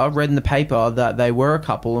later, I read in the paper that they were a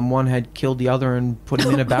couple and one had killed the other and put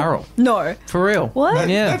him in a barrel. No. For real. What?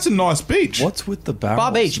 Yeah. That's a nice beach. What's with the barrels?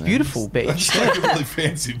 Bar Beach, man? beautiful beach. That's like a really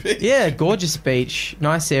fancy beach. Yeah, gorgeous beach,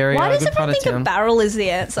 nice area. Why does good part everyone of think town. a barrel is the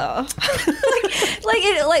answer?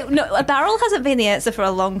 No, a barrel hasn't been the answer for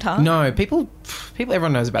a long time. No, people,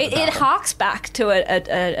 everyone knows about It the barrel. harks back to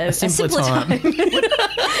a simpler time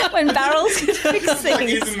when barrels could fix Like,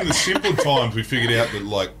 things. even in the simpler times, we figured out that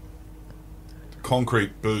like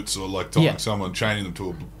concrete boots or like tying Yeah. someone, chaining them to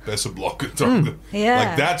a Besser block and tying them. Yeah.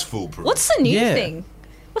 Like that's foolproof. What's the new Yeah. thing?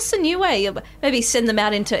 What's the new way? Maybe send them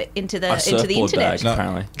out into A the surfboard internet. bag, No.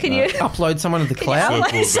 apparently. Can No. you Upload someone to the cloud.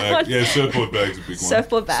 upload- surfboard someone- bag? Yeah, surfboard bag's a big one.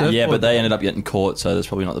 surfboard bag? Surf- Yeah, but Surfboard they bag. ended up getting caught, so that's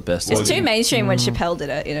probably not the best. It's Was too it? mainstream when Chappelle did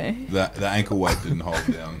it, you know. The ankle weight didn't hold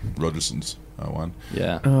down Rogerson's one.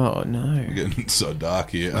 Yeah. Oh no. We're getting so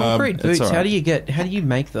dark here. Concrete it's boots. all right. How do you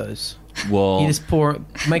make those? Well, You just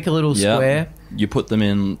make a little yeah, square. you put them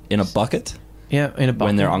in a bucket Yeah, in a bucket.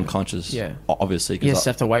 when they're unconscious. Yeah. Obviously, You just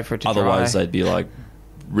have to wait for it to otherwise dry. they'd be like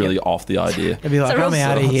really off the idea. They'd be like, So I'm real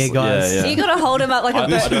out of here, sauce. guys. Yeah, So you got to hold him up like a I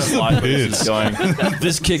bird. don't like where this is Piss. going.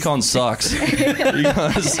 This kick on sucks. You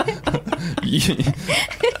guys,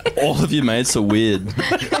 all of your mates are weird.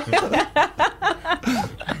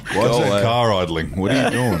 Why's Go that away. car idling? What are you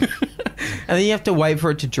doing? And then you have to wait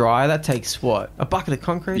for it to dry. That takes what? A bucket of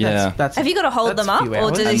concrete? Yeah. That's Have you got to hold that's them a up, few or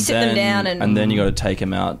hours. do they sit them down and then you got to take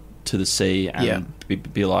them out to the sea and Yeah.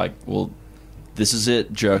 be like, well, this is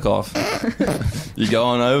it, jerk off. You're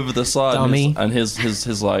going over the side, Dummy. and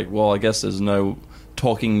his like, well, I guess there's no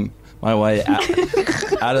talking my way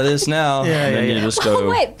out of this now. Yeah, and then yeah, you yeah. just go Oh,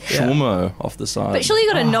 wait. shumo off the side. But surely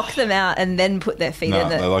you got to knock them out and then put their feet No, in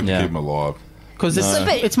they the. like to Yeah. keep them alive. Because it's, No.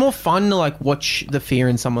 it's more fun to like watch the fear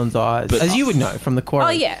in someone's eyes, But- as you would know from the quarry. Oh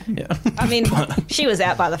yeah. I mean, she was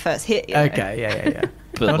out by the first hit. You know? Okay, yeah.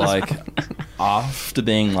 But like after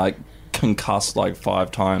being like concussed like 5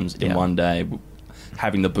 times in Yeah. one day,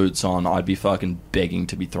 having the boots on, I'd be fucking begging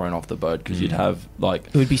to be thrown off the boat because you'd have like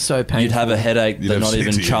It would be so painful. you'd have a headache You'd that have not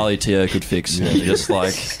even CTE. Charlie Teo could fix. Just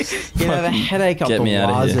like You'd have a headache up get the me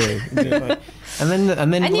outta here. wazoo. And then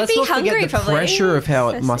And you'd let's be not hungry, forget the probably. pressure of how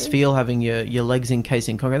it That's must it. feel having your legs encased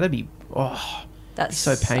in concrete. That'd be That's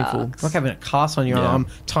so painful. sucks. Like having a cast on your Yeah. arm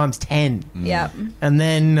times 10. Yeah. And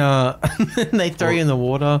then they throw you in the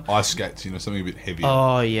water. Ice skates, something a bit heavier.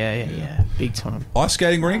 Oh, yeah. Big time. Ice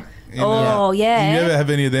skating rink? Oh yeah. You ever have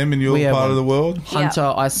any of them in your We have part one. of the world?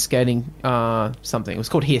 Hunter ice skating something. It was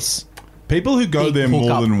called Hiss. People who go Big there more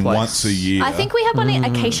hookup than place. once a year. I think we had one in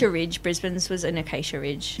Acacia Ridge. Brisbane's was in Acacia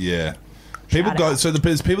Ridge. Yeah. People Shout go. out. So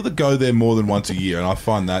there's people that go there more than once a year, and I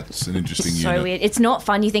find that's an interesting So unit. weird. It's not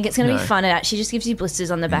fun. You think it's going to No. be fun. It actually just gives you blisters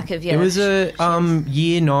on the back of your. It was a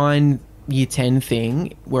year 9, year 10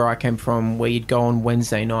 thing where I came from, where you'd go on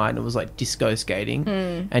Wednesday night and it was like disco skating,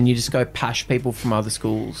 and you just go pash people from other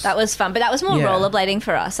schools. That was fun, but that was more Yeah. rollerblading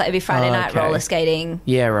for us. Like it'd be Friday Oh, night okay. roller skating,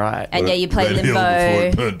 Yeah, right. and yeah, you play Red Hill before limbo.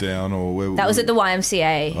 it burnt down, or where? That was at the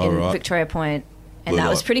YMCA Oh, in right. Victoria Point, and Blue that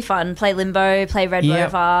was light. pretty fun. Play limbo, play Red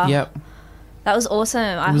Rover. Yep. That was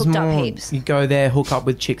awesome. I It was hooked up more- heaps. You go there, hook up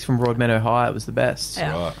with chicks from Broadmeadow High. It was the best.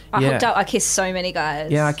 Yeah. Right. I Yeah. hooked up. I kissed so many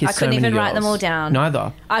guys. Yeah, I kissed I couldn't so many even write them girls. all down.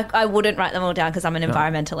 Neither. I wouldn't write them all down because I'm an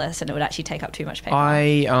environmentalist, and it would actually take up too much paper.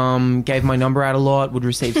 I gave my number out a lot, would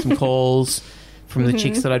receive some calls from the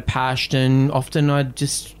chicks that I'd pashed, and often I'd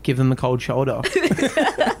just give them the cold shoulder.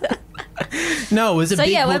 No, it was a So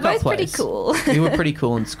big yeah, we're hookup both pretty place. cool. We were pretty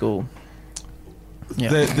cool in school. Yeah.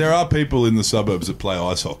 There are people in the suburbs that play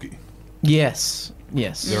ice hockey. Yes.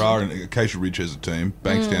 There are. Acacia Ridge has a team.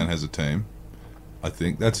 Bankstown has a team. I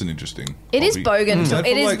think that's an interesting. It is hobby. bogan. Is that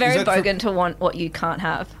It for, is like- very that for- bogan to want what you can't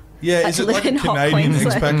have. Yeah, Like is it like a living in hot Canadian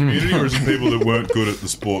Queensland. expat community, or is it people that weren't good at the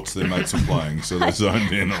sports their mates are playing, so they're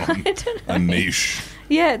zoned in on a niche?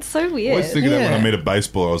 Yeah, it's so I weird. always think of that when I Yeah. met a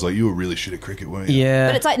baseballer. I was like, you were really shit at cricket, weren't you? Yeah.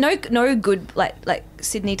 But it's like no good like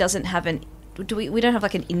Sydney doesn't have an we don't have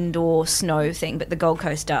like an indoor snow thing, but the Gold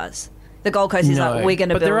Coast does. The Gold Coast is like we're going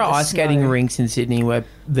to but build. there are the ice skating snow. rinks in Sydney where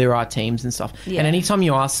there are teams and stuff. Yeah. And anytime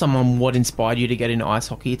you ask someone what inspired you to get into ice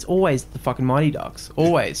hockey, it's always the fucking Mighty Ducks.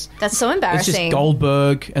 Always. That's so It's embarrassing. just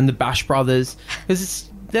Goldberg and the Bash Brothers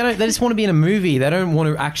because they just want to be in a movie. They don't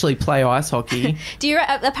want to actually play ice hockey. Do you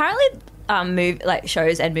apparently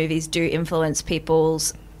shows and movies do influence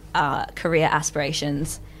people's career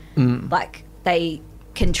aspirations? Mm. Like they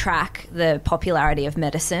can track the popularity of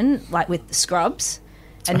medicine, like with Scrubs.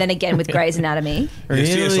 and then again with Grey's Anatomy. Yeah,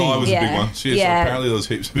 CSI was a big Yeah. one. CSI, Yeah. apparently there was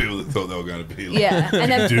heaps of people that thought they were going to be like, Yeah,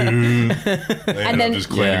 and then they ended up just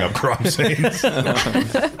cleaning Yeah. up crime scenes.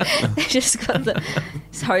 they just got the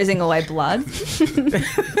hosing away blood.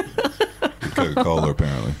 Coca-Cola,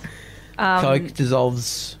 apparently. Coke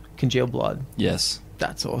dissolves congealed blood. Yes.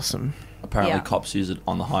 That's awesome. Apparently, Yeah. cops use it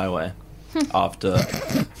on the highway after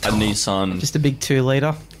a Nissan Just a big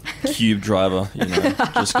 2-litre. Cube driver,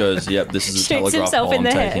 just goes, "Yep, this is a Shoots telegraph himself pole in I'm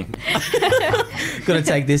the head. taking." Got to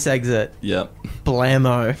take this exit. Yep,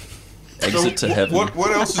 Blammo. exit to heaven.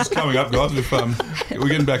 What else is coming up, guys? If, we're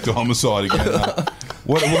getting back to homicide again.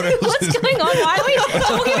 What else What's is... going on? Why are we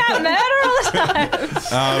talking about murder all the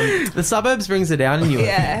time? The suburbs brings it down in you.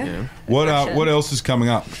 Yeah. What else is coming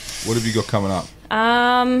up? What have you got coming up?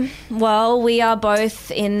 Well, we are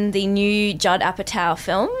both in the new Judd Apatow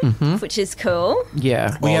film, which is cool.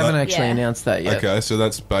 Yeah, we haven't actually Yeah. announced that yet. Okay, so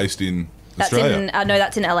that's based in That's Australia. in no,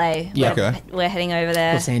 that's in LA. Yeah. Okay. We're heading over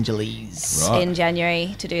there Los Angeles. Right. in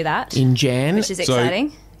January to do that, In Jan. which is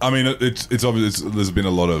exciting. I mean, it's obvious. There's been a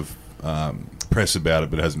lot of press about it,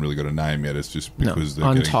 but it hasn't really got a name yet. It's just No, because they're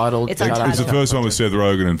Untitled. It's Judd Untitled. It's the Apatow. first one with Seth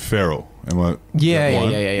Rogen and Ferrell. Yeah.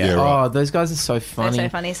 Yeah, right. Oh, those guys are so funny. They're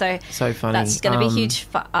so funny. So funny. That's going to be huge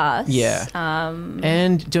for us. Yeah.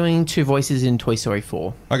 And doing 2 voices in Toy Story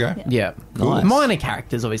 4. Okay. Yeah. Nice. Minor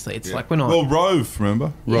characters, obviously. It's like we're not. Well, Rove,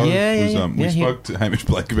 remember? Rove Yeah, was. yeah. We Yeah, he- spoke to Hamish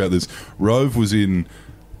Blake about this. Rove was in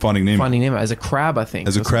Finding Nemo Finding Nemo as a crab, I think.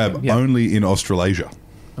 as a or something. crab, Yeah. only in Australasia.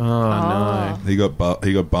 Oh, no. He got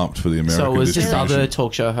bumped for the American So it was just distribution. other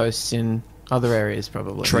talk show hosts in other areas,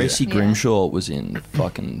 probably. Tracy Yeah. Grimshaw was in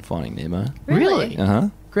fucking Finding Nemo. Really? Uh huh.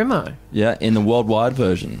 Grimo. Yeah, in the worldwide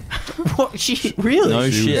version. What? She really? No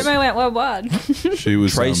She shit. was- Grimo went worldwide. She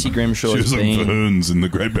was Tracy Grimshaw She was has on been- Burns in the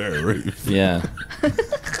Great Barrier Reef. Yeah,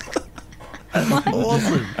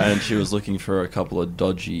 Awesome. and she was looking for a couple of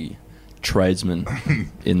dodgy tradesmen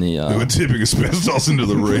in the. They were tipping asbestos into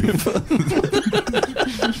the reef.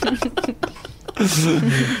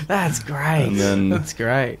 That's great. And then- That's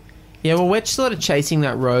great. Yeah, well, we're sort of chasing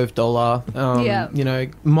that Rove dollar. Yeah. You know,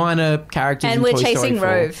 minor characters. And in we're Toy Story chasing 4.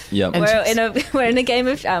 Rove. Yep. And- We're in a game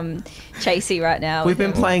of chasey right now. We've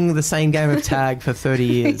been playing the same game of tag for 30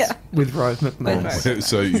 years Yeah. with Rove McMahon. With Rove.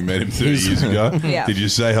 So you met him 30 years ago. Yeah. Did you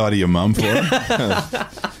say hi to your mum for him?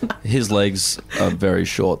 His legs are very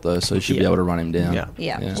short though, so she'll be Yeah. able to run him down. Yeah.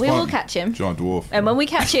 Yeah, Yeah. we will Fun. catch him. Giant dwarf. And when we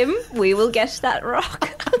catch him, we will get that rock.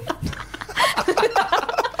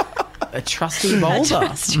 A trusty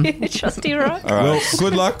boulder. Trusty rock. Well,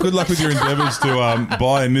 good luck. Good luck with your endeavours to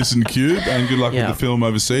buy a Nissan Cube, and good luck Yeah. with the film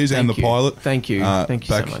overseas and the Thank you. pilot. Thank you. Thank you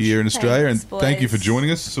so back much. here in Australia, Thanks, and thank you for boys.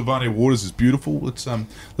 joining us. Sylvania Waters is beautiful. Let's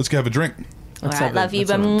go have a drink. Let's All right, have love you,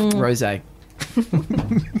 let's have bum. Rosé.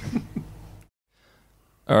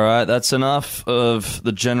 All right, that's enough of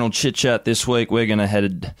the general chit chat this week. We're going to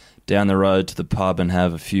head down the road to the pub and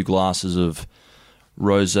have a few glasses of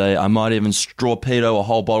rosé. I might even strawpedo a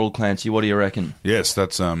whole bottle, Clancy. What do you reckon? Yes,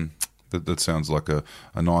 that's that sounds like a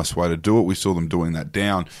nice way to do it. We saw them doing that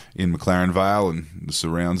down in McLaren Vale and the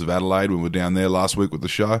surrounds of Adelaide when we were down there last week with the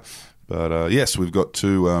show. But yes, we've got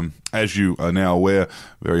two, as you are now aware,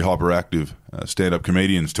 very hyperactive stand-up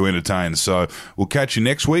comedians to entertain. So we'll catch you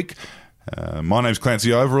next week. My name's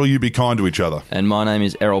Clancy Overall. You be kind to each other. And my name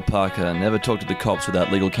is Errol Parker. Never talk to the cops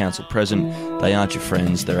without legal counsel present. They aren't your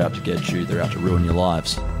friends. They're out to get you. They're out to ruin your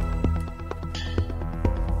lives.